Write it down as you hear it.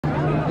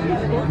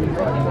Hi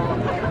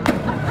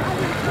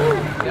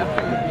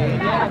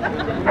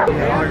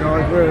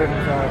guys, we're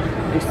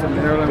at Eastern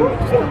Maryland,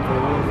 just come to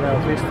the Waterfowl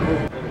Festival.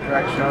 It's a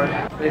great show.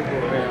 People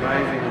have been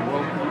amazing and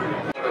welcome.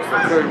 It's a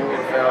true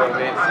waterfowl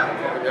event.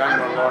 We're going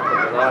on like it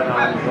with Idaho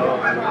as well.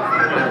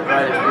 It's been a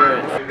great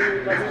experience.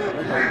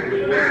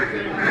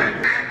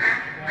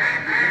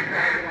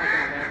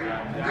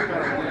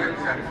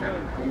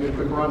 Give me a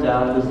quick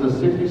rundown. This is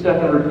a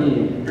 60-second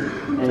routine,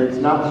 and it's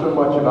not so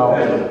much about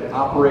the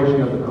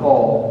operation of the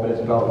call, but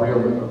it's about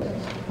realism.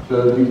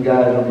 So these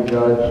guys will be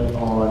judged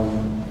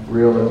on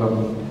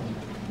realism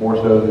more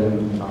so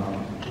than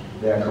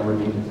the actual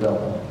routine itself.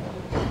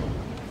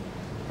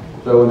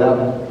 So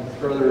without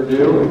further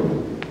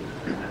ado,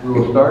 we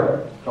will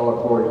start. Call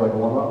it forward like a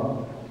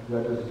warm-up.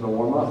 This is a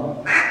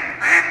warm-up.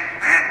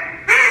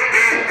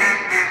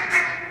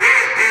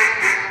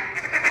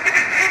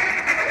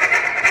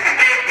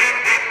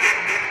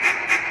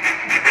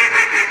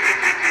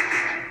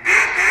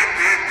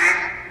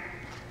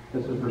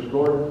 This is for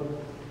score.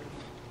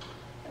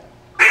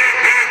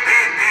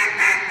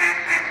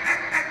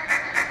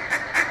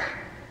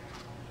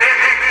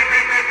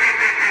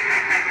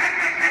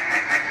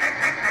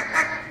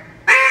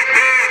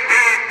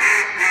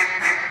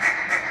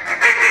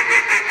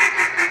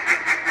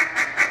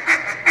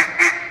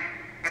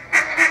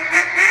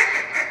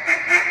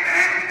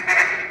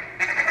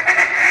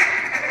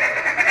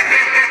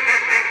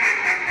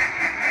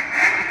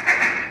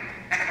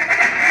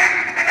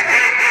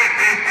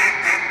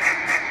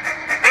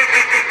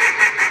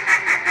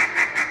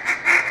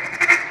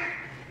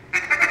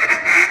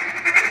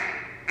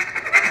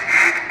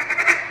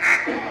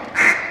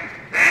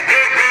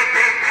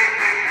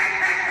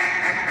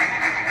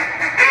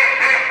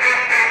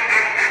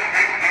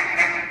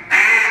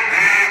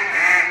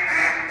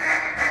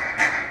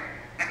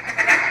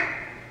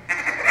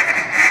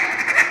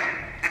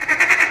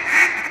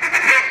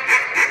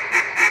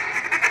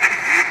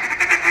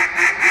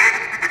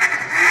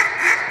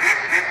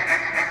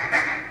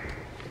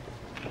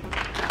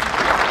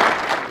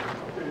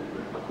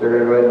 They're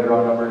going to go ahead and draw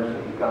numbers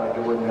and kind of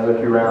do the other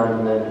two rounds,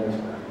 and then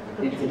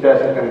each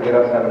contestant is going to get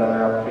up and have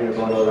another opportunity to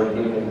go into the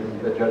routine,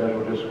 and the judges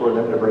will just score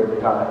them to break the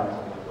tie.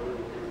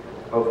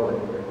 Hopefully,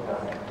 break the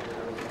tie.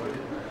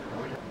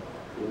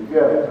 Here we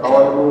go.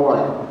 Caller number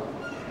one.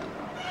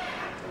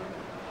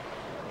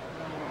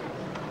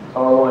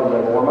 Caller one,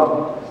 like a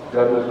warm-up.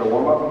 Judges, a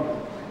warm-up.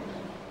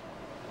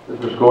 This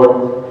is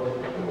score.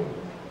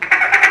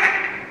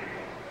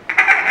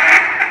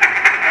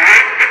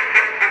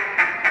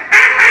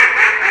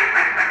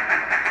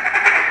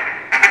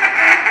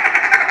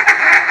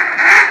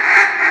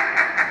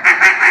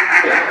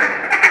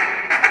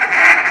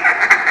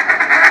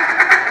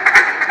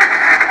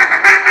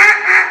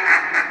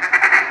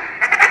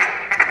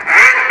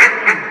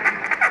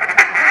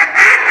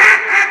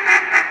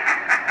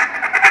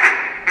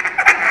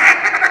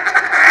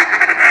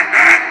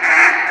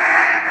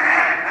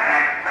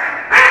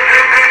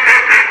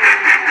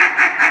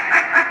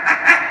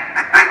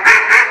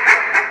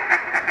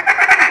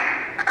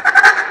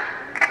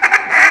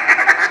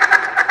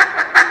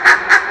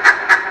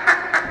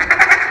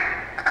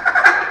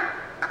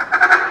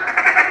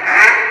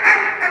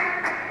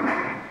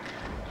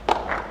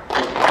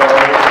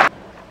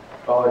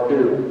 Caller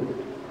two.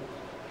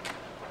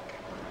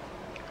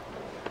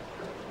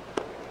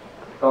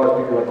 Caller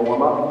two, like a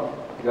warm-up.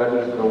 You guys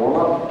just do a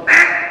warm-up.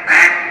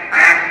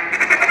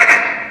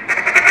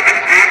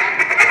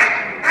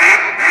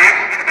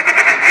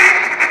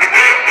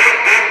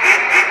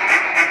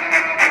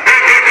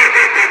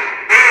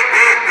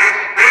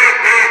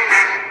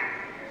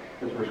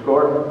 This for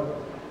score.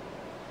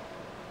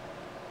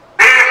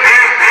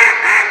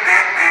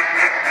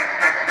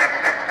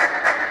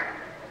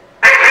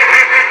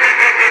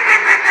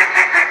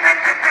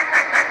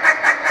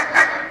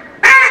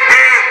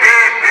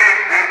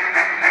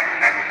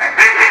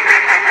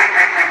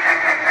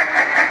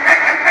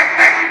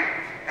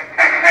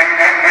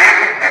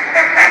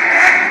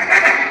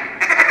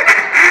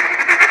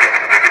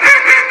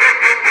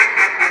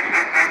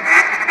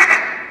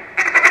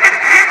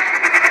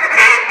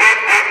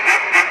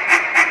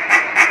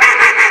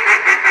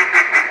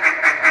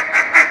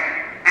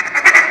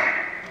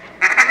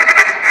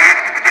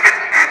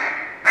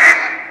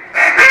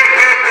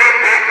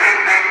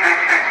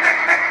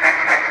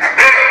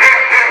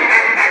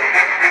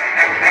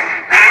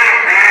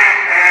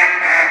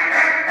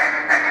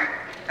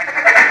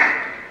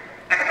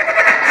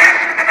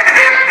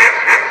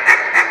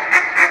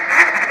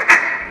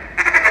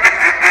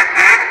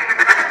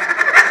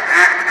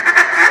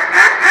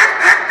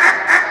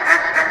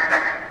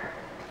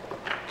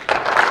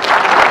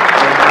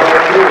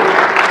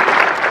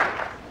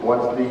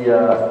 Once the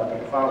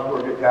final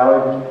score gets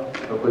tallied,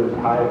 hopefully the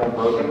tie is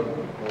broken.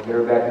 We'll get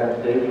her back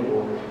on stage and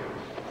we'll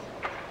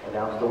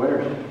announce the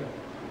winners.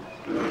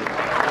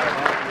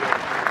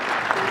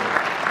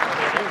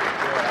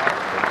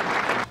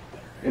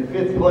 In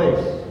fifth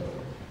place,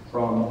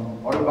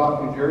 from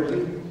Otterbach, New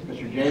Jersey,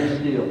 Mr. James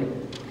Steele.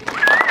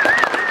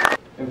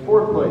 In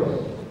fourth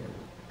place,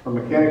 From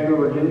Mechanicsville,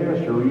 Virginia,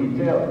 Mr. Reed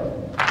Taylor.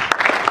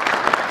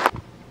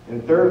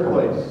 In third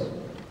place,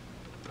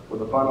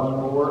 with a final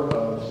score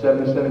of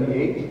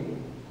 778,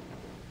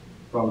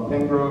 from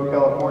Pembroke,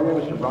 California,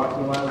 Mr.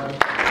 Bronson Lamb.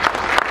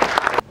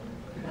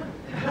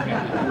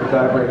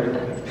 Tiebreaker.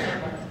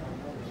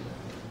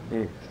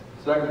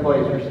 Second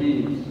place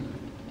receives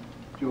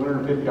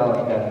 $250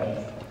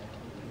 cash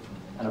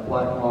and a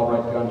plaque from All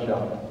Rights Gun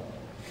Shop.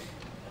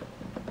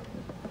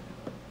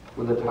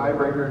 With a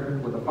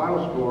tiebreaker, with the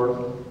final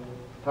score,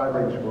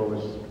 tiebreaker score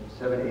was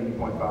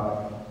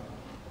 780.5.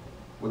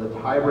 With a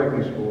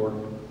tie-breaking score,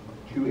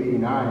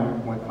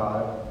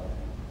 289.5.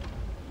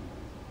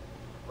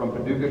 From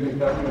Paducah,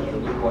 Kentucky, Mr.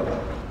 Luke White.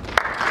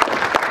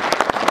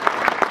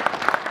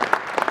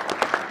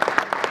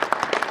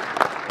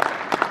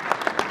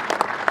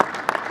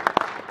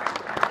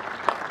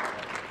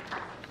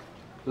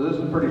 So this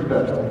is pretty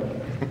special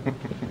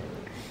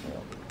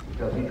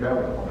because he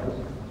traveled with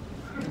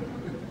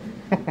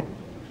us.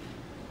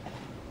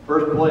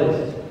 First place,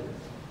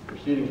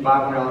 receiving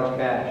 $500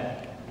 cash,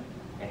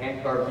 a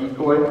hand-carved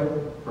decoy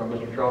from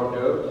Mr. Charles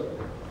Jones,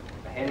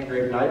 a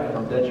hand-engraved knife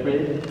from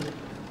Denchmade,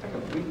 a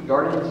complete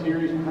Guardian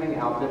Series hunting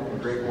outfit from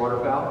Great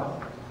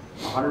Waterfowl,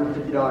 a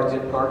 $150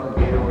 gift card from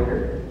Gator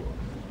Waiter,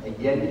 a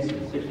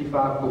Yeti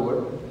 65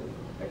 cooler,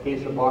 a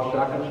case of Bosch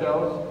shotgun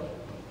shells,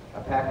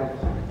 a pack of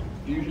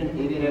Fusion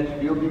 18-inch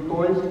field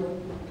decoys,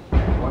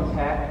 one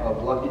pack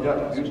of Lucky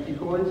Duck goose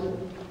decoys,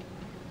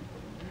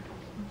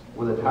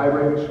 with a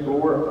tie-breaking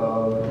score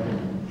of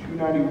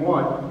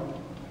 291,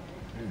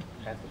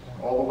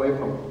 all the way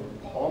from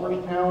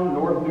Palmerstown,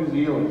 North New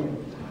Zealand.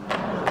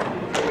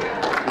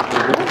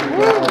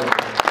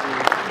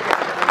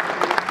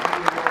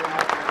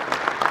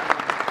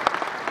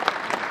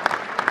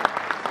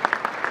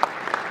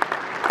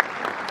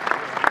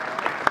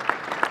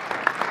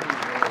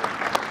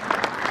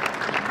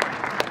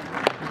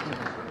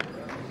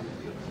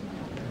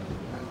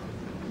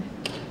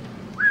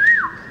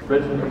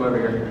 Ritson, come over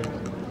here.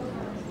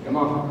 Come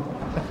on.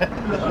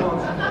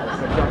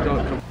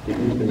 Get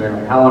used to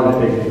Maryland. How long did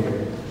it take you to get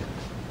here?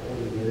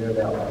 We'll be there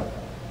about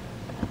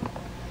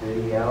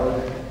 30 hours,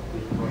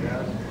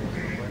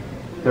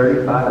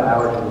 35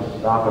 hours from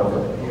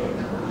stopover.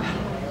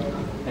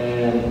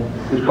 And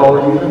whose call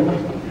are you using?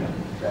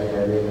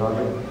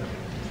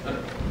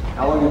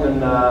 How long have you been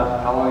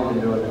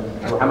doing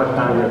this? Or how much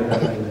time have you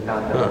been in the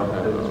contest?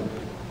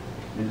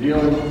 New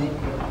Zealand,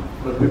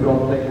 most people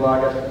don't think, well, I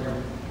guess,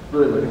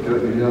 really looking to it.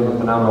 New Zealand's a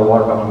phenomenal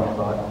waterfowl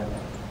spot.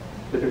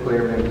 Typically,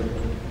 everything's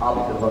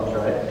opposite of us,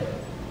 right?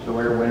 So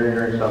we're in winter,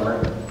 you're in summer.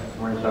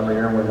 We're in summer,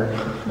 you're in winter.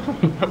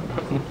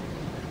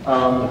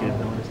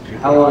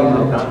 How long have you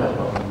been in contest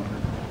for?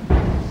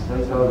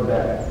 Since I was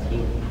about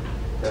 18,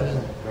 just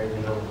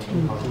regional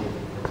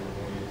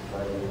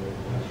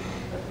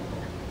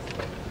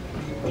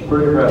That's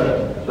pretty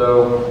impressive. So,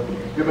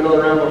 give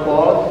another round of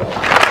applause.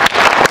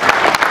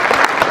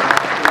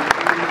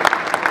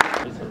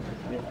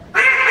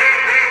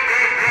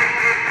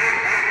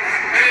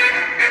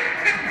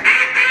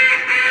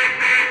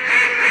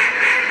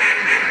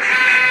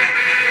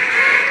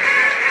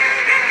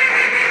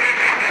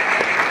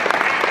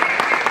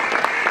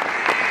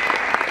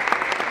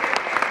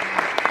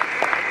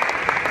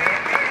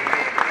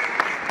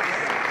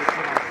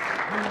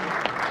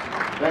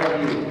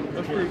 Thank you.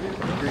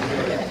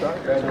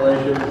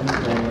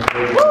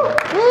 Congratulations.